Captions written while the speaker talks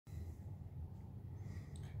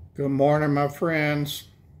Good morning, my friends.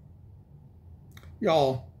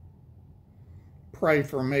 Y'all pray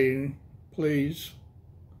for me, please.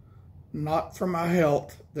 Not for my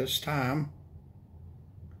health this time,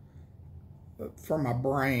 but for my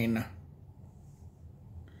brain.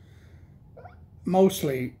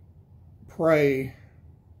 Mostly pray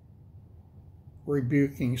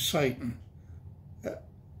rebuking Satan.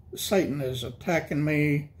 Satan is attacking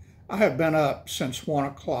me. I have been up since 1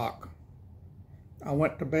 o'clock. I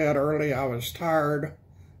went to bed early. I was tired.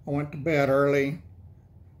 I went to bed early,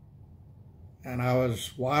 and I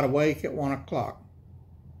was wide awake at 1 o'clock.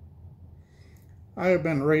 I have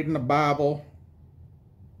been reading the Bible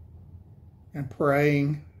and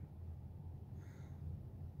praying.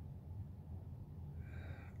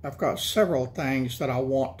 I've got several things that I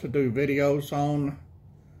want to do videos on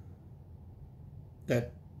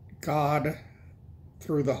that God,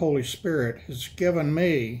 through the Holy Spirit, has given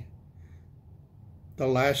me the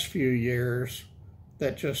last few years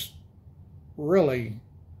that just really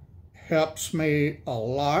helps me a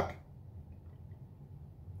lot.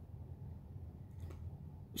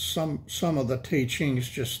 Some of the teachings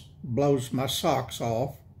just blows my socks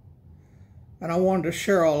off, and I wanted to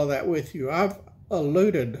share all of that with you. I've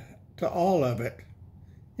alluded to all of it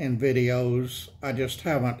in videos. I just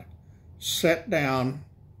haven't sat down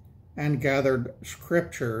and gathered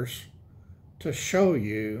scriptures to show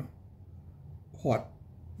you what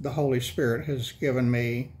the Holy Spirit has given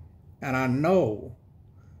me, and I know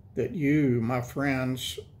that you, my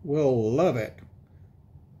friends, will love it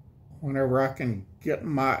whenever I can get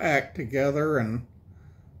my act together and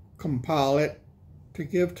compile it to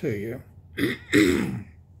give to you.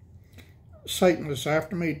 Satan is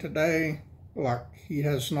after me today like he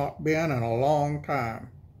has not been in a long time,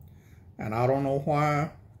 and I don't know why.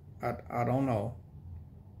 I don't know.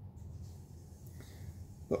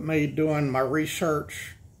 But me doing my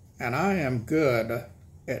research, and I am good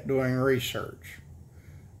at doing research,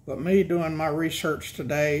 but me doing my research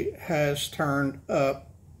today has turned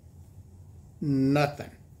up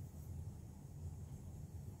nothing.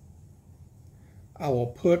 I will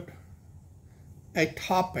put a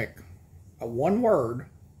topic, a one word,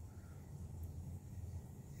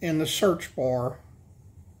 in the search bar,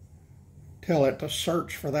 tell it to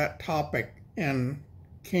search for that topic in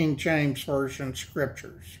King James Version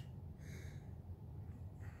scriptures.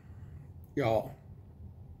 Y'all,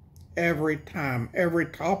 every time, every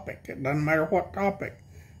topic, it doesn't matter what topic,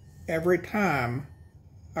 every time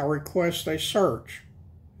I request a search,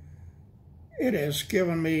 it has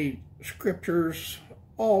given me scriptures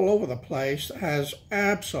all over the place that has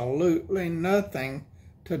absolutely nothing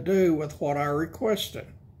to do with what I requested.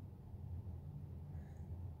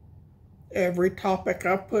 Every topic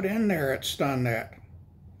I put in there, it's done that.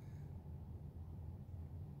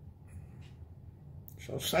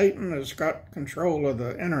 So Satan has got control of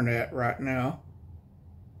the internet right now,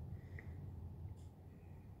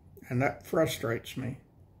 and that frustrates me.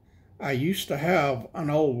 I used to have an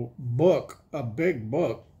old book, a big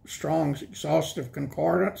book, Strong's Exhaustive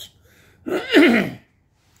Concordance, and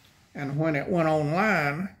when it went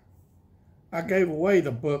online, I gave away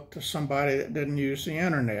the book to somebody that didn't use the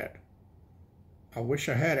internet. I wish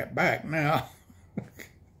I had it back now.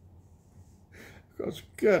 Because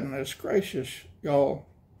goodness gracious, y'all,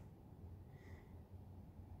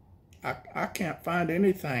 I can't find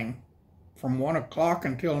anything from 1 o'clock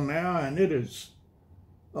until now, and it is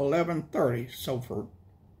 11:30. So for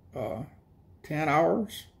 10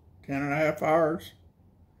 hours, 10 and a half hours,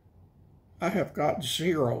 I have got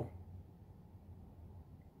zero.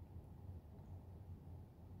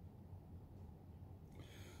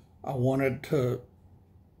 I wanted to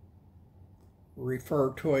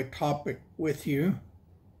refer to a topic with you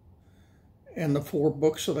in the 4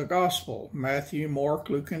 books of the gospel, Matthew, Mark,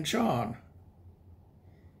 Luke, and John.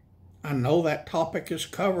 I know that topic is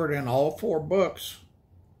covered in all 4 books,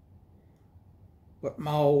 but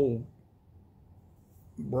my old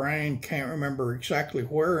brain can't remember exactly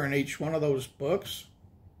where in each one of those books,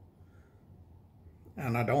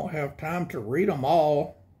 and I don't have time to read them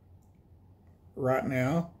all right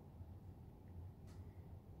now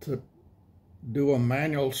to do a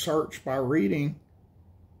manual search by reading.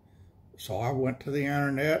 So I went to the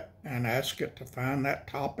internet and asked it to find that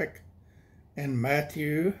topic in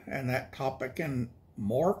Matthew, and that topic in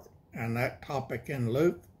Mark, and that topic in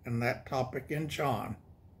Luke, and that topic in John.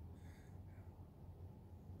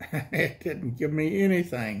 It didn't give me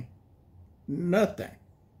anything. Nothing.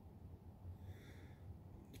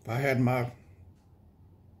 If I had my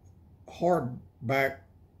hardback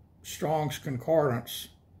Strong's Concordance,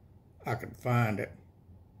 I could find it.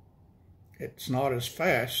 It's not as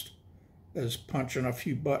fast as punching a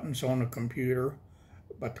few buttons on the computer,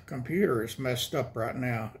 but the computer is messed up right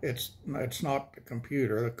now. It's not the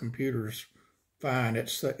computer. The computer's fine.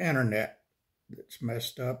 It's the internet that's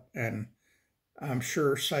messed up, and I'm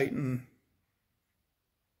sure Satan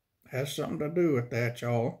has something to do with that,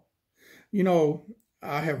 y'all. You know,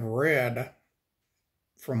 I have read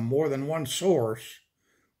from more than one source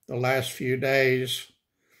the last few days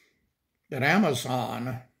that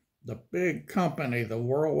Amazon, the big company, the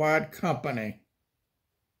worldwide company,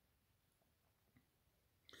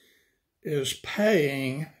 is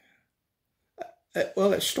paying,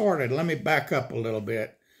 well, it started, let me back up a little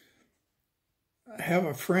bit. I have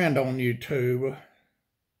a friend on YouTube,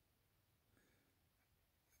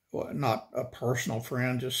 well, not a personal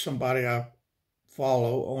friend, just somebody I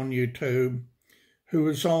follow on YouTube, who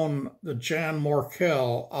was on the Jan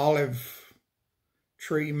Markell Olive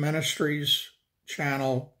Tree Ministries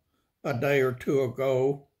channel a day or two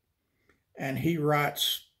ago, and he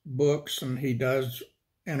writes books and he does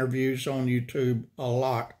interviews on YouTube a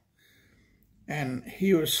lot. And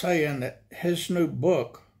he was saying that his new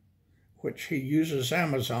book, which he uses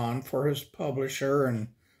Amazon for his publisher, and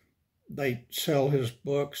they sell his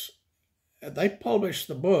books. They publish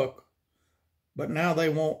the book, but now they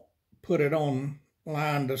won't put it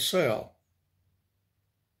online to sell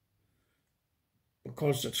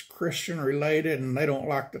because it's Christian related and they don't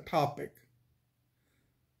like the topic.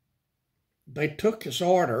 They took his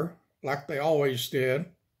order like they always did.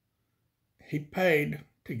 He paid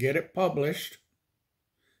to get it published.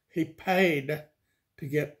 He paid to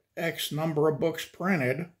get X number of books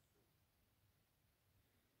printed.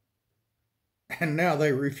 And now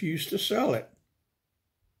they refuse to sell it.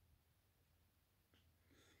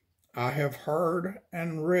 I have heard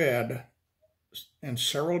and read in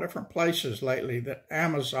several different places lately that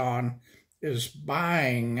Amazon is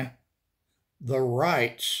buying the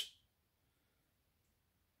rights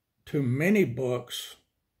to many books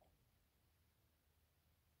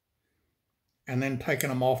and then taking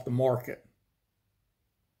them off the market.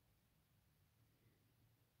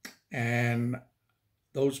 And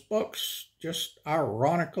those books, just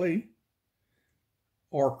ironically,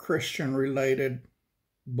 are Christian-related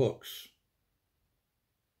books.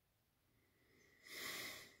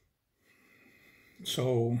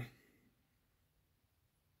 So,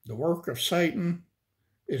 the work of Satan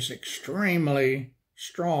is extremely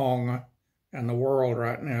strong in the world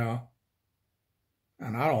right now,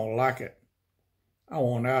 and I don't like it. I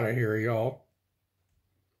want out of here, y'all,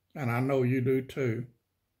 and I know you do too.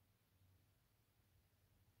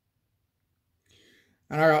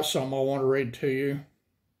 And I got something I want to read to you.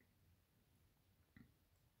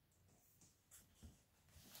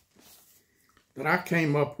 That I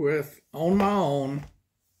came up with on my own,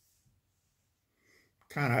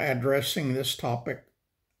 kind of addressing this topic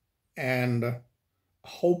and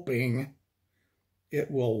hoping it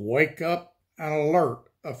will wake up and alert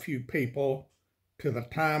a few people to the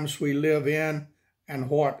times we live in and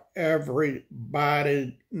what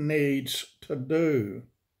everybody needs to do.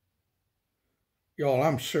 Y'all,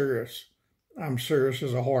 I'm serious. I'm serious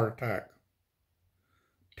as a heart attack.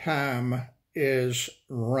 Time is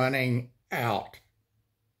running out.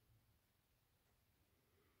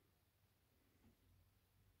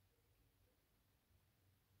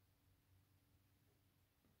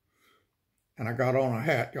 And I got on a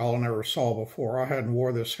hat y'all never saw before. I hadn't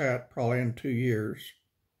wore this hat probably in 2 years.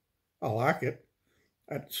 I like it.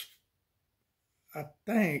 I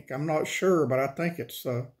think, I'm not sure, but I think it's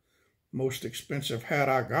the most expensive hat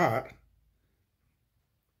I got.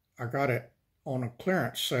 I got it on a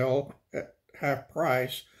clearance sale at half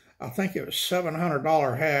price. I think it was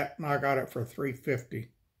 $700 hat, and I got it for $350.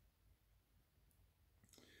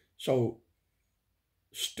 So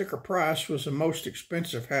sticker price was the most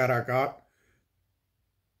expensive hat I got.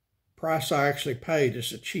 Price I actually paid is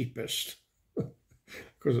the cheapest,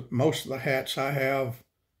 because most of the hats I have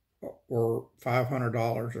were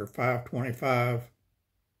 $500 or $525.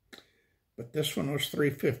 But this one was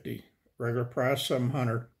 $350, regular price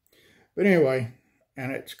 $700. But anyway,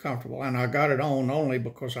 and it's comfortable. And I got it on only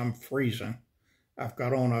because I'm freezing. I've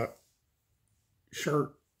got on a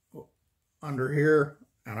shirt under here,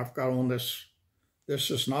 and I've got on this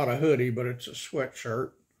is not a hoodie, but it's a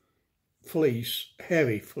sweatshirt, fleece,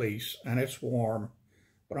 heavy fleece, and it's warm.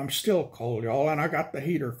 But I'm still cold, y'all, and I got the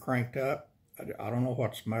heater cranked up. I don't know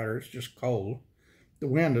what's the matter, it's just cold. The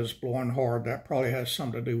wind is blowing hard. That probably has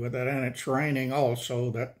something to do with it. And it's raining also.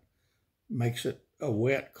 That makes it a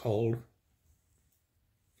wet cold.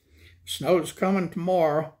 Snow's coming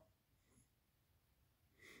tomorrow.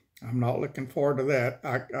 I'm not looking forward to that.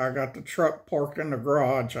 I got the truck parked in the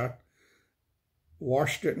garage.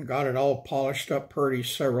 washed it and got it all polished up pretty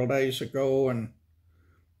several days ago and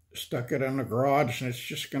stuck it in the garage, and it's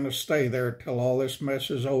just going to stay there till all this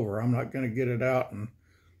mess is over. I'm not going to get it out and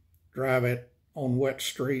drive it on wet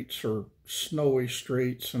streets or snowy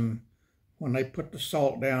streets, and when they put the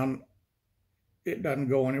salt down, it doesn't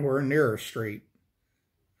go anywhere near a street,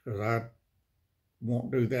 because I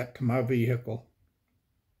won't do that to my vehicle.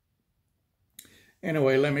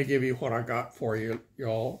 Anyway, let me give you what I got for you,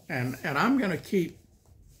 y'all. And I'm going to keep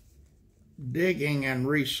digging and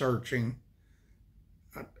researching.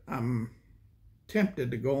 I'm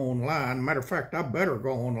tempted to go online. Matter of fact, I better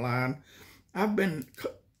go online. I've been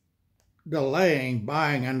delaying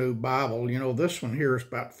buying a new Bible. You know, this one here is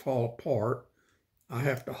about to fall apart. I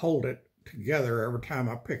have to hold it together every time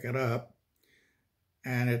I pick it up.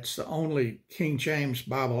 And it's the only King James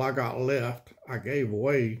Bible I got left. I gave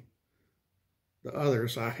away the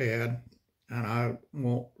others I had, and I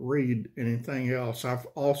won't read anything else. I've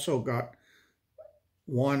also got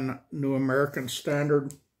one New American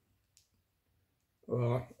Standard.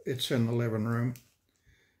 It's in the living room.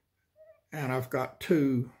 And I've got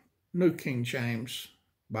two New King James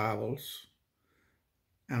Bibles.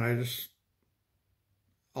 And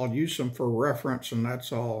I'll use them for reference, and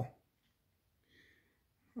that's all.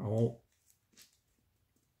 I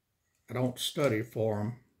don't study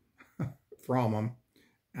from them,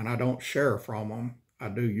 and I don't share from them. I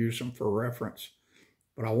do use them for reference.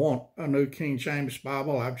 But I want a New King James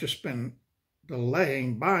Bible. I've just been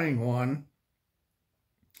delaying buying one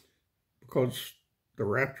because the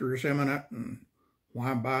rapture is imminent, and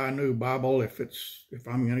why buy a new Bible if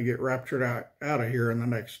I'm going to get raptured out of here in the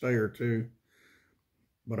next day or two?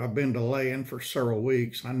 But I've been delaying for several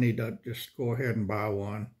weeks. I need to just go ahead and buy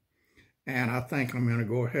one. And I think I'm going to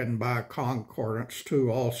go ahead and buy a concordance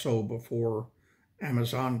too also before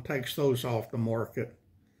Amazon takes those off the market.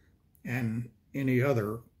 And any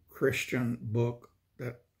other Christian book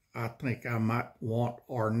that I think I might want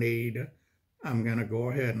or need, I'm going to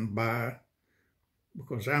go ahead and buy,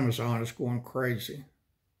 because Amazon is going crazy.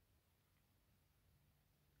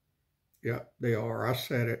 Yep, they are. I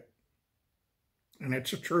said it. And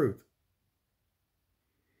it's the truth.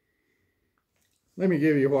 Let me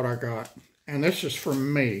give you what I got. And this is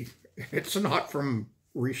from me. It's not from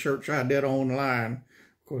research I did online,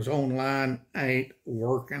 because online ain't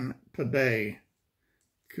working today.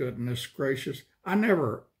 Goodness gracious. I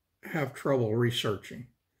never have trouble researching.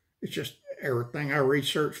 It's just everything I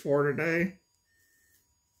researched for today,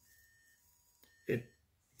 it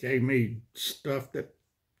gave me stuff that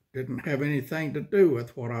didn't have anything to do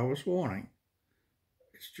with what I was wanting.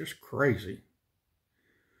 It's just crazy.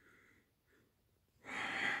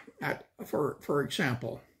 For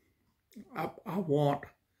example, I want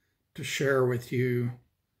to share with you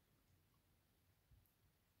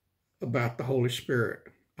about the Holy Spirit.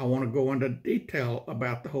 I want to go into detail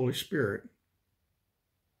about the Holy Spirit.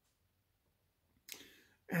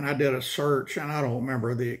 And I did a search, and I don't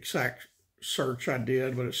remember the exact search I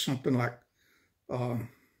did, but it's something like the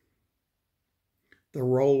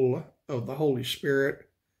role of the Holy Spirit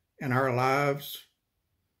in our lives,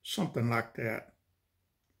 something like that.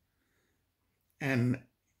 And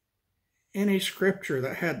any scripture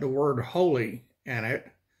that had the word holy in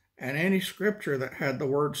it, and any scripture that had the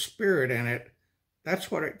word spirit in it, that's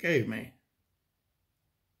what it gave me.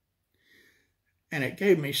 And it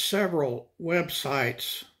gave me several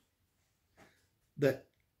websites that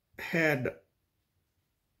had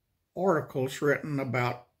articles written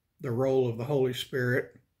about the role of the Holy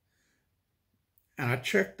Spirit. And I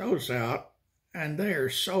checked those out, and they are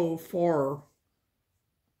so far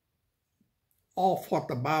off what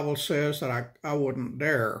the Bible says that I wouldn't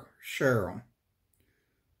dare share them.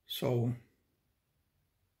 So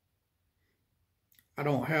I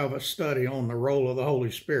don't have a study on the role of the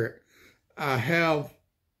Holy Spirit. I have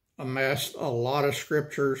amassed a lot of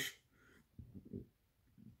scriptures,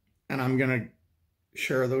 and I'm going to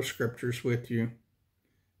share those scriptures with you.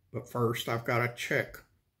 But first, I've got to check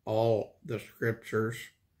all the scriptures,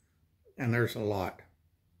 and there's a lot.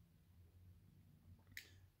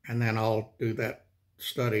 And then I'll do that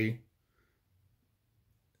study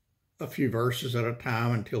a few verses at a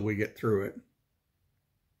time until we get through it.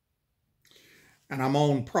 And I'm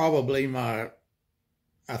on probably I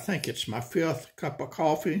think it's my 5th cup of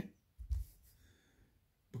coffee,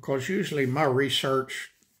 because usually my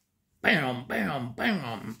research, bam, bam,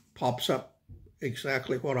 bam, pops up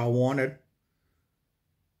exactly what I wanted.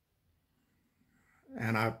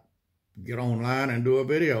 And I get online and do a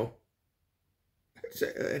video.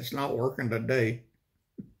 It's not working today.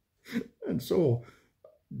 And so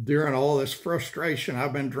during all this frustration,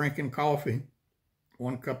 I've been drinking coffee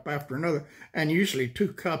one cup after another. And usually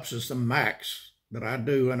 2 cups is the max that I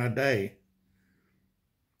do in a day.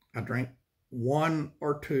 I drink 1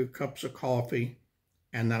 or 2 cups of coffee,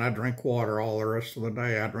 and then I drink water all the rest of the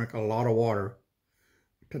day. I drink a lot of water.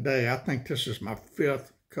 Today, I think this is my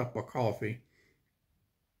 5th cup of coffee.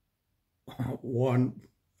 One,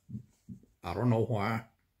 I don't know why,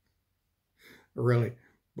 really,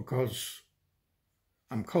 because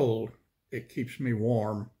I'm cold. It keeps me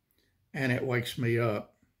warm, and it wakes me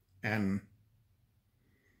up. And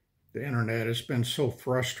the internet has been so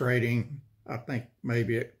frustrating. I think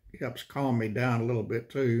maybe it helps calm me down a little bit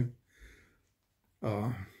too.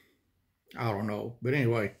 I don't know. But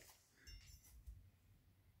anyway,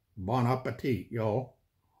 bon appetit, y'all.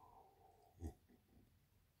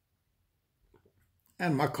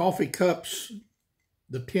 And my coffee cups,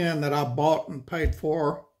 the 10 that I bought and paid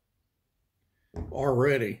for, are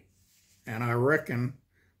ready. And I reckon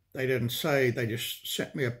they didn't say, they just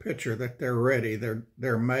sent me a picture that they're ready.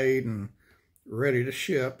 They're made and ready to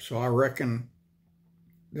ship. So I reckon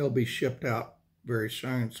they'll be shipped out very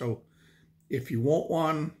soon. So if you want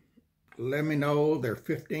one, let me know. They're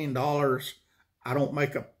 $15. I don't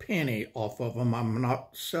make a penny off of them. I'm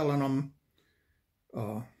not selling them.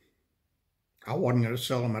 I wasn't going to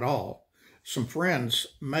sell them at all. Some friends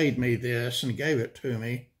made me this and gave it to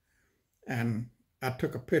me. And I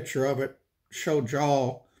took a picture of it, showed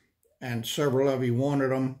y'all, and several of you wanted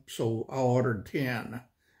them, so I ordered 10.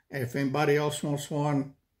 And if anybody else wants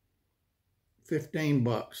one,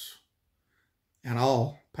 $15. And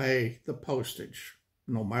I'll pay the postage,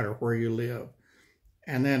 no matter where you live.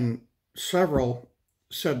 And then several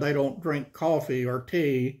said they don't drink coffee or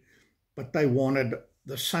tea, but they wanted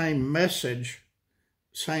the same message,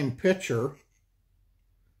 same picture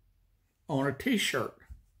on a t-shirt.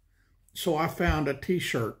 So I found a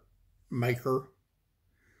t-shirt maker,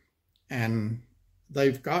 and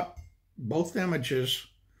they've got both images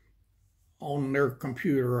on their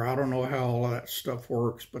computer. I don't know how all of that stuff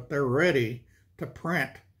works, but they're ready to print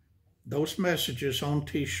those messages on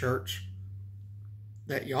t-shirts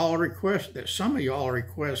that y'all request, that some of y'all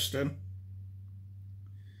requested.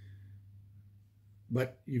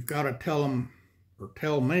 But you've got to tell them, or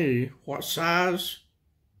tell me, what size,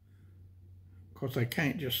 because they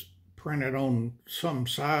can't just print it on some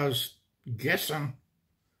size, guessing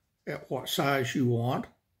at what size you want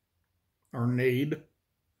or need,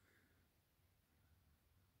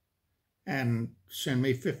 and send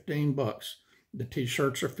me $15. The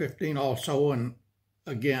t-shirts are $15 also, and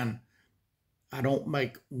again, I don't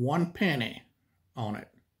make 1 penny on it,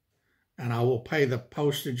 and I will pay the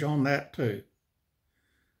postage on that too.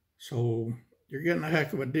 So you're getting a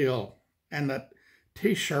heck of a deal. And the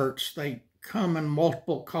t-shirts, they come in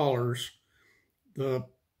multiple colors. The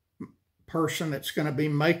person that's going to be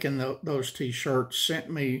making those t-shirts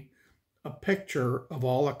sent me a picture of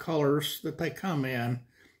all the colors that they come in.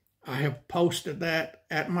 I have posted that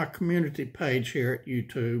at my community page here at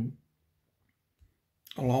YouTube,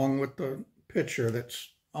 along with the picture that's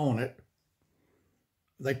on it.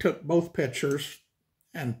 They took both pictures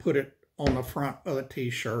and put it on the front of the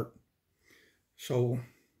t-shirt. So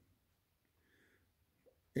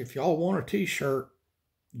if y'all want a t-shirt,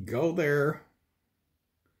 go there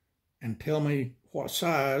and tell me what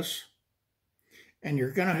size. And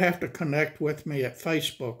you're going to have to connect with me at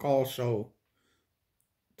Facebook also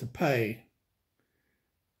to pay.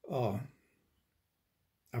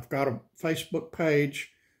 I've got a Facebook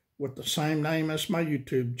page with the same name as my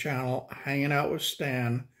YouTube channel, Hanging Out with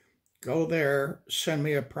Stan. Go there, send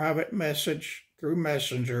me a private message through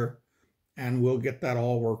Messenger, and we'll get that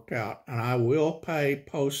all worked out. And I will pay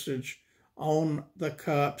postage on the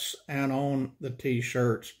cups and on the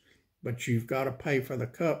t-shirts, but you've got to pay for the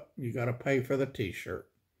cup, you got to pay for the t-shirt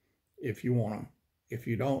if you want them. If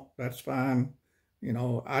you don't, that's fine. You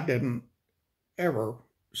know, I didn't ever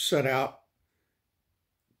set out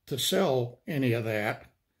to sell any of that.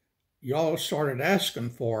 Y'all started asking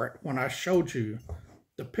for it when I showed you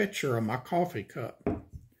the picture of my coffee cup.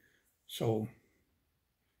 So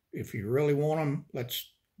if you really want them,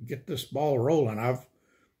 let's get this ball rolling. I've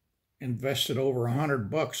invested over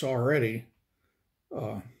 $100 already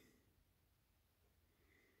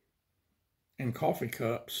in coffee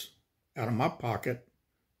cups out of my pocket,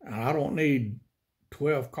 and I don't need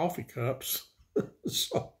 12 coffee cups.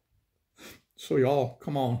 So y'all,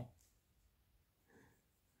 come on.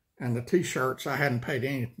 And the t-shirts, I hadn't paid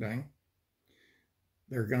anything.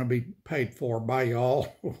 They're going to be paid for by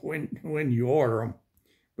y'all when you order them,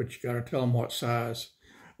 but you got to tell them what size.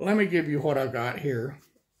 Let me give you what I got here.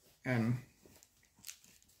 And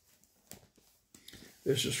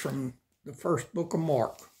this is from the first book of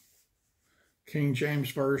Mark. King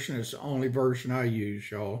James Version is the only version I use,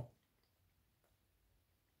 y'all.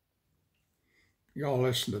 Y'all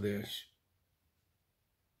listen to this.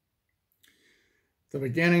 The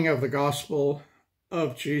beginning of the gospel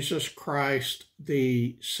of Jesus Christ,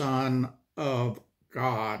 the Son of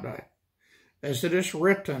God. As it is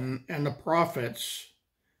written in the prophets,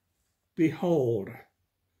 behold,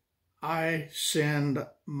 I send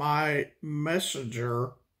my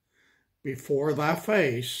messenger before thy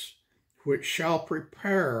face, which shall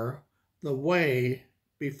prepare the way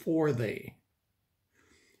before thee.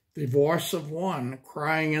 The voice of one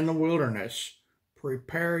crying in the wilderness,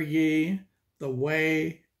 prepare ye the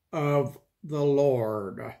way of the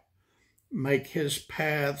Lord, make his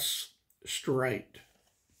paths straight.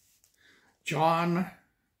 John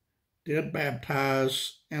did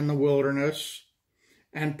baptize in the wilderness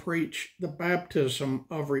and preach the baptism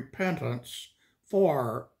of repentance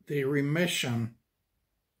for the remission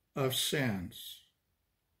of sins.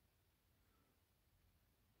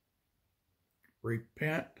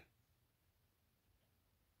 Repent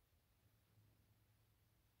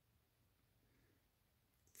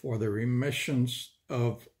for the remissions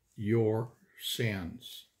of your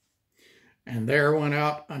sins. And there went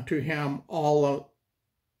out unto him all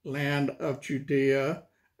the land of Judea,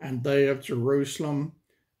 and they of Jerusalem,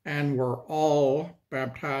 and were all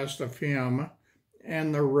baptized of him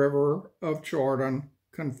in the river of Jordan,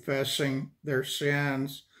 confessing their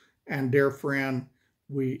sins. And dear friend,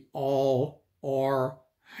 we all are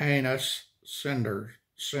heinous sinners.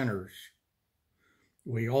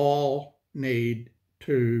 We all need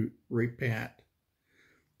to repent.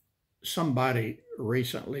 Somebody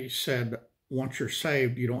recently said, once you're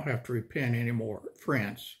saved, you don't have to repent anymore.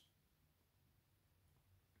 Friends,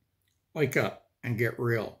 wake up and get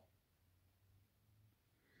real.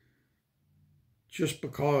 Just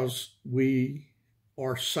because we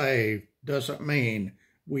are saved doesn't mean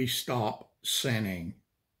we stop sinning.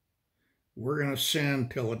 We're going to sin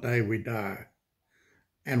till the day we die.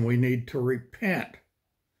 And we need to repent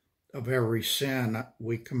of every sin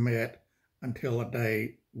we commit until the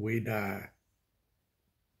day we die.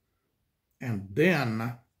 And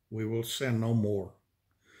then we will sin no more.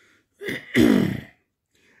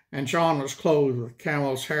 And John was clothed with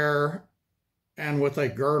camel's hair and with a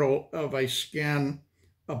girdle of a skin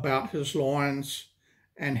about his loins,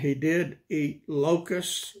 and he did eat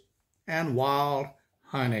locusts and wild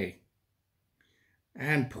honey,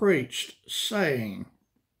 and preached, saying,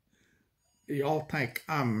 y'all think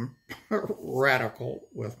I'm radical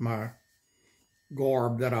with my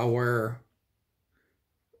garb that I wear.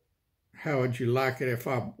 How would you like it if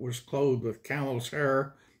I was clothed with camel's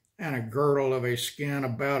hair and a girdle of a skin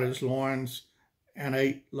about his loins and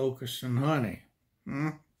ate locusts and honey?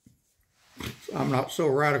 I'm not so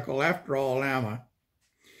radical after all, am I?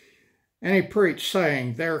 And he preached,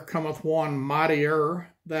 saying, there cometh one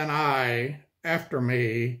mightier than I after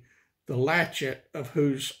me, the latchet of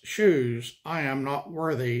whose shoes I am not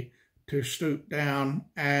worthy to stoop down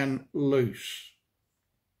and loose.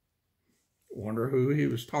 Wonder who he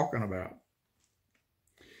was talking about.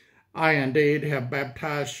 I indeed have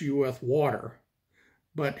baptized you with water,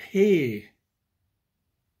 but he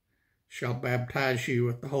shall baptize you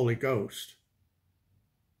with the Holy Ghost.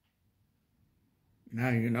 Now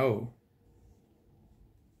you know.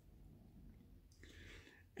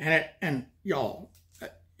 And y'all,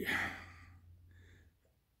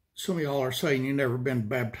 some of y'all are saying you've never been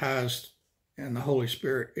baptized in the Holy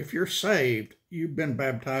Spirit. If you're saved, you've been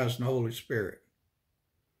baptized in the Holy Spirit.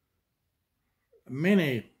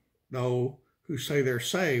 Many, though, who say they're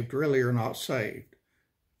saved really are not saved.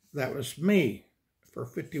 That was me for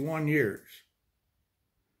 51 years.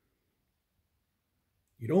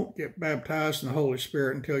 You don't get baptized in the Holy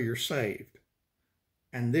Spirit until you're saved.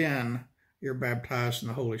 And then you're baptized in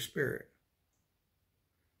the Holy Spirit.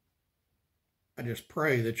 I just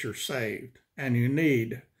pray that you're saved, and you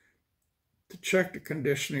need to check the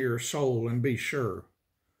condition of your soul and be sure,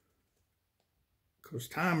 because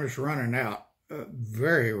time is running out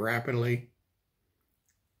very rapidly.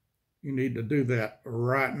 You need to do that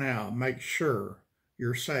right now. Make sure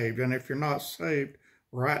you're saved. And if you're not saved,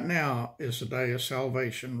 right now is the day of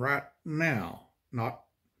salvation. Right now. Not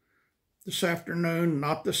this afternoon,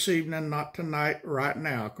 not this evening, not tonight, right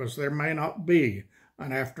now, because there may not be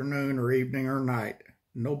an afternoon or evening or night.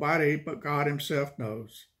 Nobody but God himself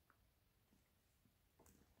knows.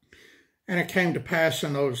 And it came to pass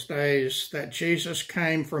in those days that Jesus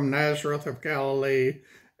came from Nazareth of Galilee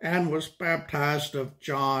and was baptized of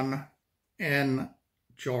John in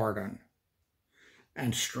Jordan.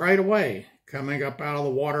 And straightway, coming up out of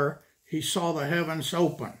the water, he saw the heavens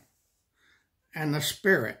open, and the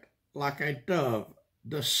Spirit like a dove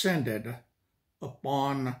descended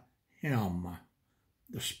upon him.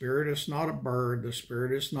 The Spirit is not a bird. The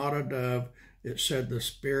Spirit is not a dove. It said the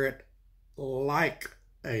Spirit like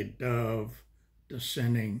a dove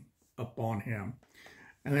descending upon him.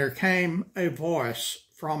 And there came a voice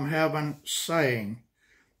from heaven saying,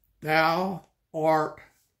 Thou art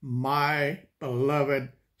my beloved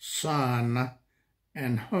Son,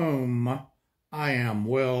 in whom I am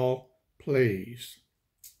well pleased.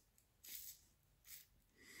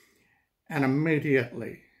 And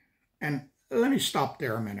immediately, and let me stop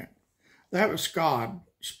there a minute. That was God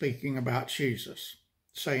speaking about Jesus,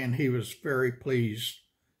 saying he was very pleased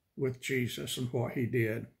with Jesus and what he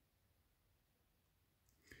did.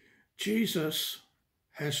 Jesus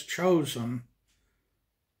has chosen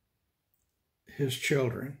his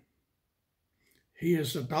children. He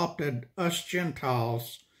has adopted us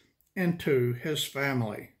Gentiles into his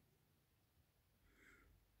family.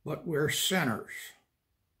 But we're sinners.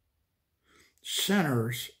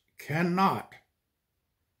 Sinners cannot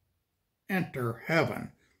enter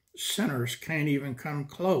heaven. Sinners can't even come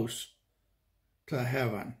close to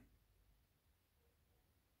heaven.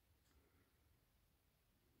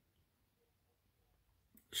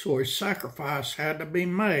 So a sacrifice had to be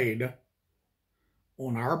made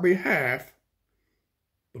on our behalf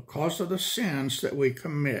because of the sins that we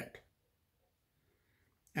commit.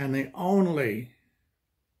 And the only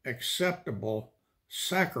acceptable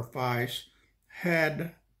sacrifice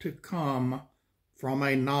had to come from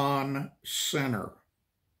a non-sinner.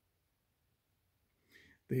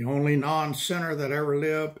 The only non-sinner that ever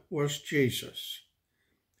lived was Jesus.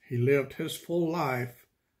 He lived his full life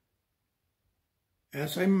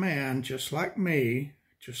as a man, just like me,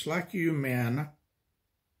 just like you men,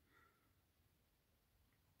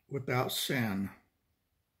 without sin.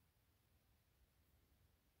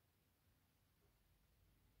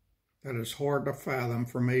 That is hard to fathom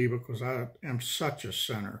for me because I am such a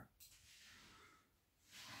sinner.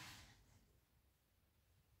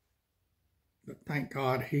 But thank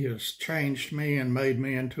God he has changed me and made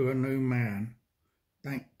me into a new man.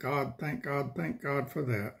 Thank God, thank God, thank God for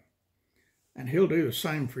that. And he'll do the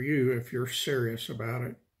same for you if you're serious about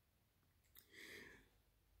it.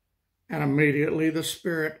 And immediately the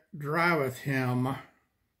Spirit driveth him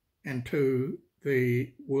into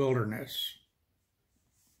the wilderness.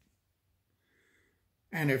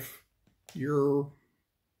 And if you're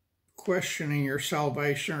questioning your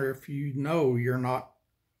salvation, or if you know you're not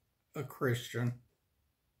a Christian,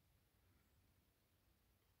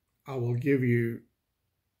 I will give you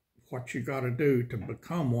what you got to do to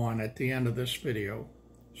become one at the end of this video.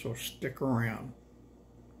 So stick around.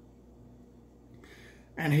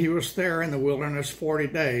 And he was there in the wilderness 40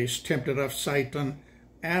 days, tempted of Satan,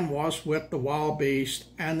 and was with the wild beast,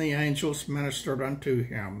 and the angels ministered unto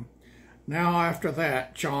him. Now after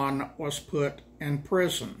that, John was put in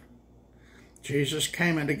prison. Jesus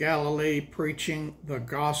came into Galilee preaching the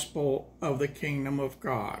gospel of the kingdom of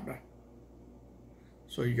God.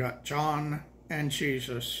 So you got John and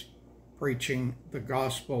Jesus preaching the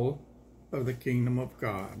gospel of the kingdom of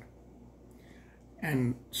God.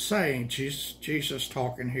 And saying, Jesus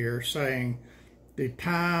talking here, saying, the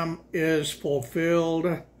time is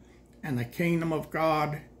fulfilled and the kingdom of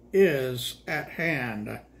God is at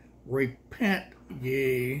hand. Repent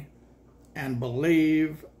ye and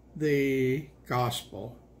believe the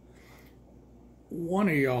gospel. One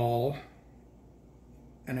of y'all,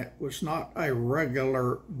 and it was not a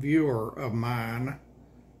regular viewer of mine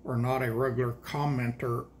or not a regular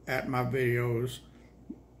commenter at my videos,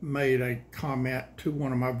 made a comment to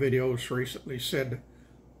one of my videos recently, said,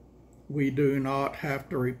 we do not have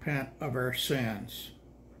to repent of our sins.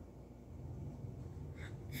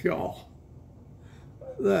 Y'all,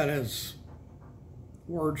 that is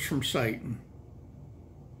words from Satan.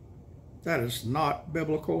 That is not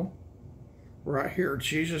biblical. Right here,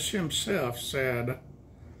 Jesus himself said,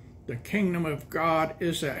 the kingdom of God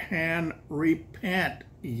is at hand. Repent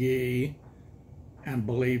ye and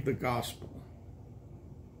believe the gospel.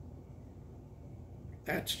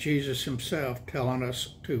 That's Jesus himself telling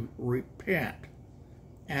us to repent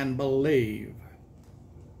and believe.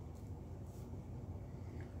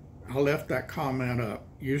 I left that comment up.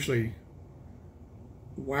 Usually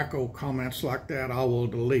wacko comments like that I will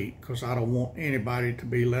delete because I don't want anybody to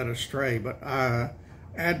be led astray. But I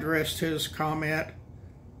addressed his comment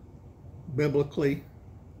biblically,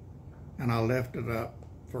 and I left it up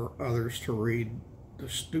for others to read. The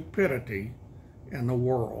stupidity in the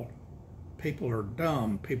world. People are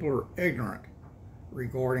dumb. People are ignorant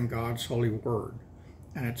regarding God's holy word.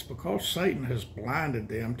 And it's because Satan has blinded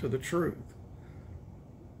them to the truth.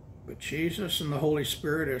 But Jesus and the Holy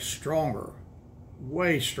Spirit is stronger,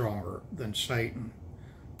 way stronger than Satan.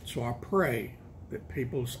 So I pray that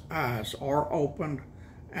people's eyes are opened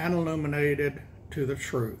and illuminated to the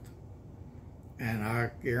truth. And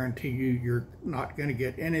I guarantee you, you're not going to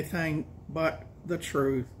get anything but the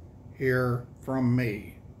truth here from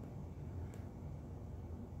me.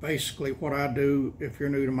 Basically, what I do, if you're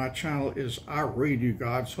new to my channel, is I read you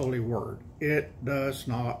God's holy word. It does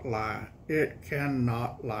not lie. It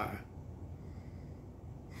cannot lie.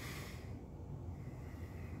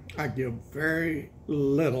 I give very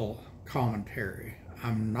little commentary.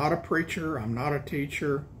 I'm not a preacher. I'm not a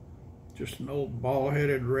teacher. Just an old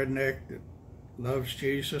bald-headed redneck that loves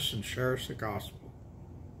Jesus and shares the gospel.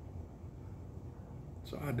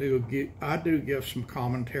 So I do give some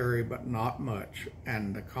commentary, but not much.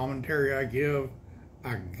 And the commentary I give,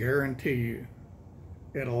 I guarantee you,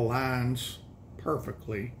 it aligns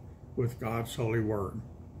perfectly with God's holy word.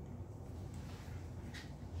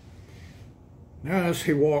 Now as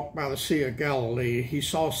he walked by the Sea of Galilee, he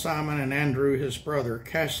saw Simon and Andrew his brother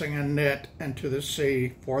casting a net into the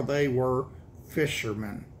sea, for they were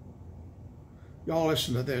fishermen. Y'all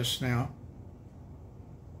listen to this now.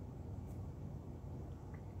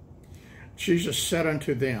 Jesus said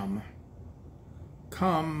unto them,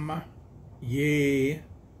 Come ye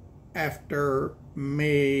after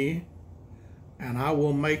me, and I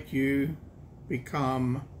will make you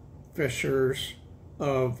become fishers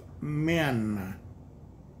of men.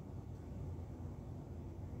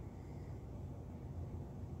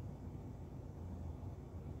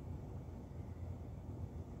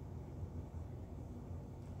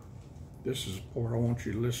 This is the part I want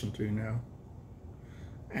you to listen to now.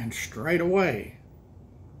 And straightway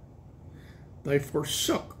they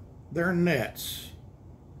forsook their nets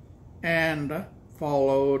and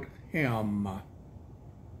followed him.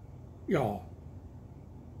 Y'all,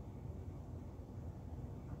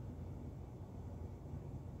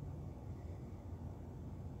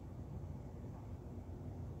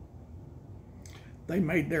 they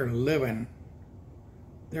made their living,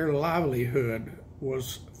 their livelihood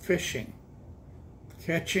was fishing,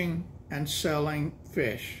 catching and selling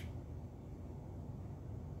fish.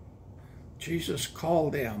 Jesus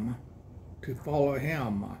called them to follow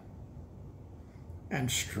him, and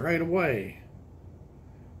straightway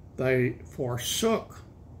they forsook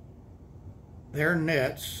their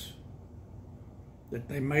nets that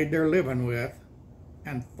they made their living with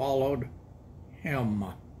and followed him.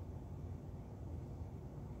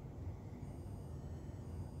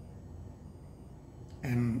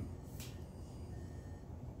 And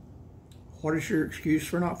what is your excuse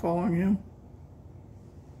for not following him?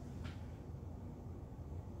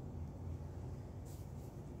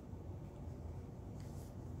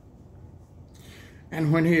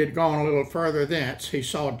 And when he had gone a little further thence, he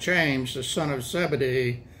saw James, the son of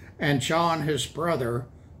Zebedee, and John his brother,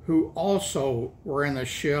 who also were in the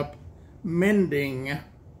ship, mending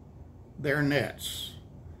their nets.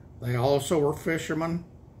 They also were fishermen.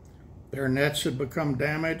 Their nets had become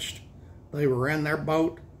damaged. They were in their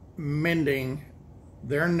boat, mending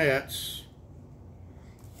their nets,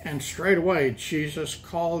 and straightway Jesus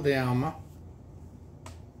called them,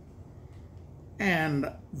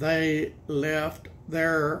 and they left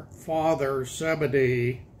their father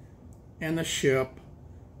Zebedee in the ship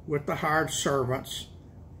with the hired servants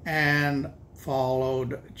and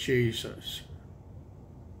followed Jesus.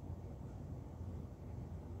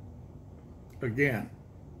 Again,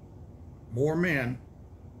 more men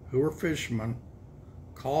who were fishermen,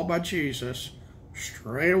 called by Jesus,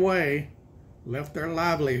 straight away left their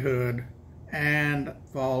livelihood and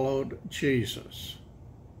followed Jesus.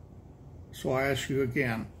 So I ask you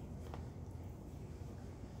again,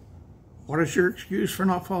 what is your excuse for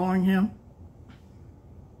not following him?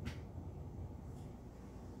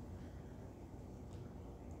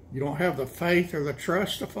 You don't have the faith or the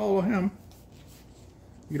trust to follow him?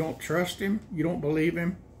 You don't trust him? You don't believe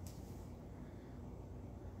him?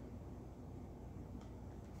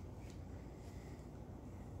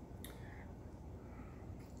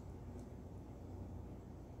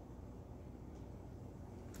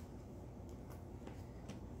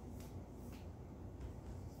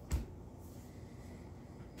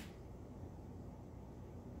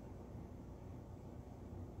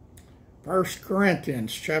 1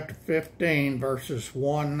 Corinthians chapter 15, verses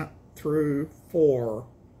 1 through 4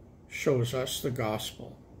 shows us the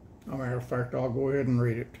gospel. As a matter of fact, I'll go ahead and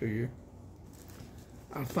read it to you.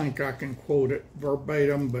 I think I can quote it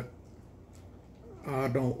verbatim, but I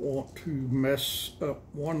don't want to mess up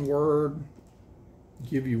one word,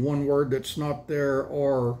 give you one word that's not there,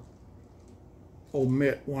 or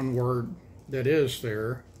omit one word that is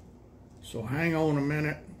there. So hang on a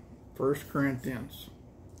minute. 1 Corinthians.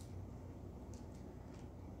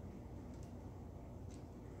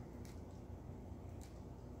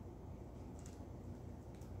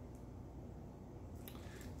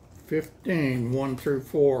 (15) 1 through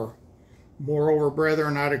 4. Moreover,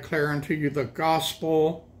 brethren, I declare unto you the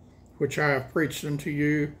gospel which I have preached unto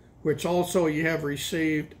you, which also ye have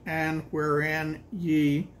received, and wherein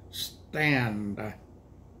ye stand.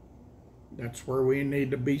 That's where we need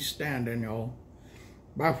to be standing, y'all.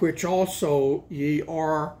 By which also ye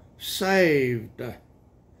are saved,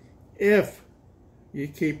 if ye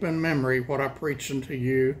keep in memory what I preached unto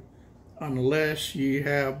you, unless ye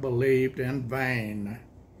have believed in vain.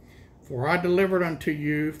 For I delivered unto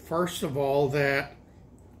you first of all that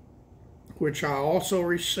which I also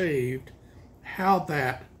received, how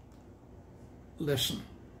that, listen,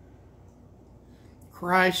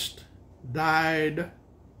 Christ died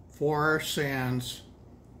for our sins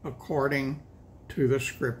according to the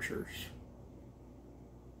Scriptures.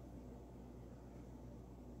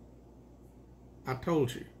 I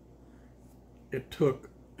told you, it took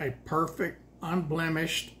a perfect,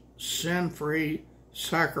 unblemished, sin-free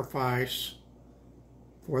sacrifice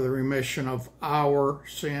for the remission of our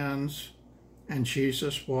sins, and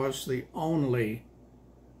Jesus was the only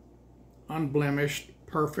unblemished,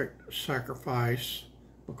 perfect sacrifice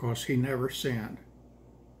because he never sinned.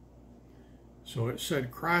 So it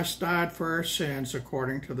said Christ died for our sins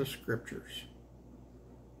according to the Scriptures,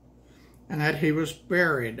 and that he was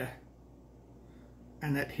buried,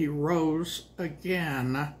 and that he rose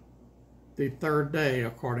again the third day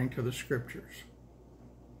according to the Scriptures.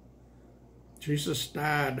 Jesus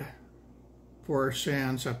died for our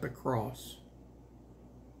sins at the cross.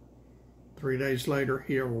 3 days later,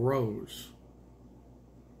 he arose.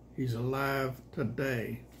 He's alive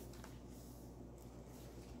today.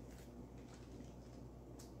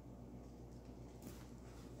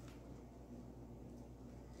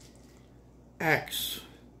 Acts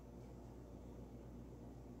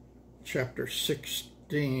chapter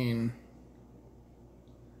 16,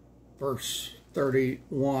 verse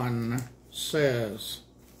 31 says,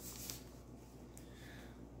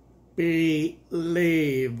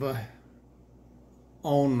 believe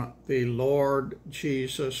on the Lord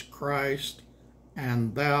Jesus Christ,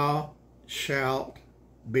 and thou shalt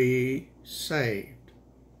be saved.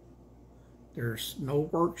 There's no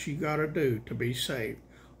works you got to do to be saved.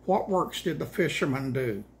 What works did the fishermen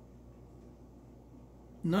do?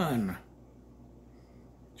 None.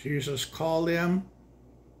 Jesus called them,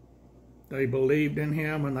 they believed in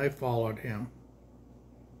him, and they followed him.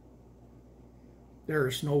 There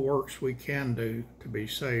is no works we can do to be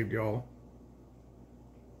saved, y'all.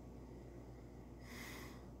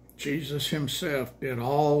 Jesus himself did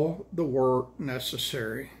all the work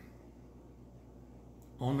necessary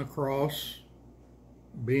on the cross,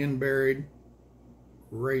 being buried,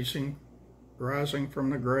 rising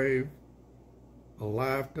from the grave,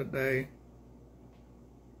 alive today.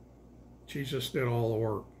 Jesus did all the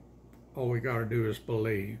work. All we got to do is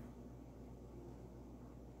believe.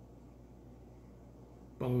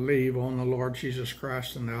 Believe on the Lord Jesus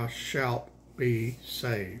Christ, and thou shalt be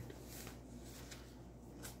saved.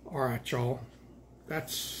 All right, y'all.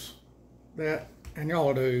 That's that. And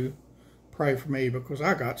y'all do pray for me, because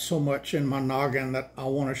I got so much in my noggin that I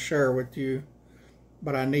want to share with you.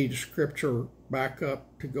 But I need scripture back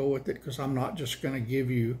up to go with it, because I'm not just going to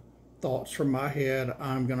give you thoughts from my head.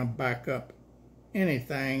 I'm going to back up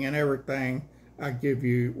anything and everything I give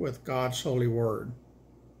you with God's holy word.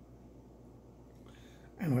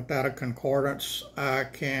 And without a concordance, I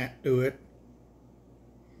can't do it.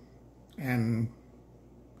 And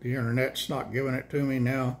the internet's not giving it to me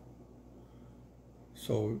now.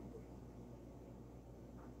 So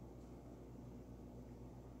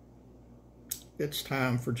it's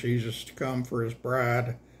time for Jesus to come for his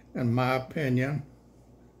bride, in my opinion.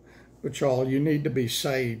 But y'all, you need to be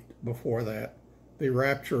saved before that. The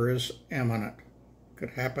rapture is imminent.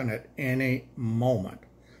 Could happen at any moment.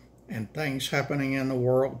 And things happening in the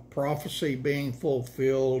world, prophecy being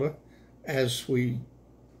fulfilled as we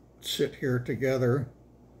sit here together.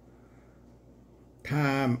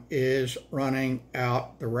 Time is running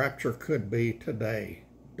out. The rapture could be today.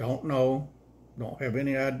 Don't know. Don't have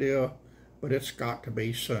any idea. But it's got to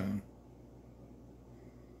be soon.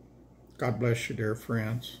 God bless you, dear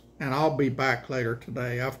friends. And I'll be back later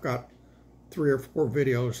today. I've got 3 or 4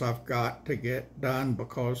 videos I've got to get done,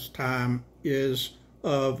 because time is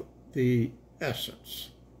of the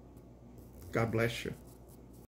essence. God bless you.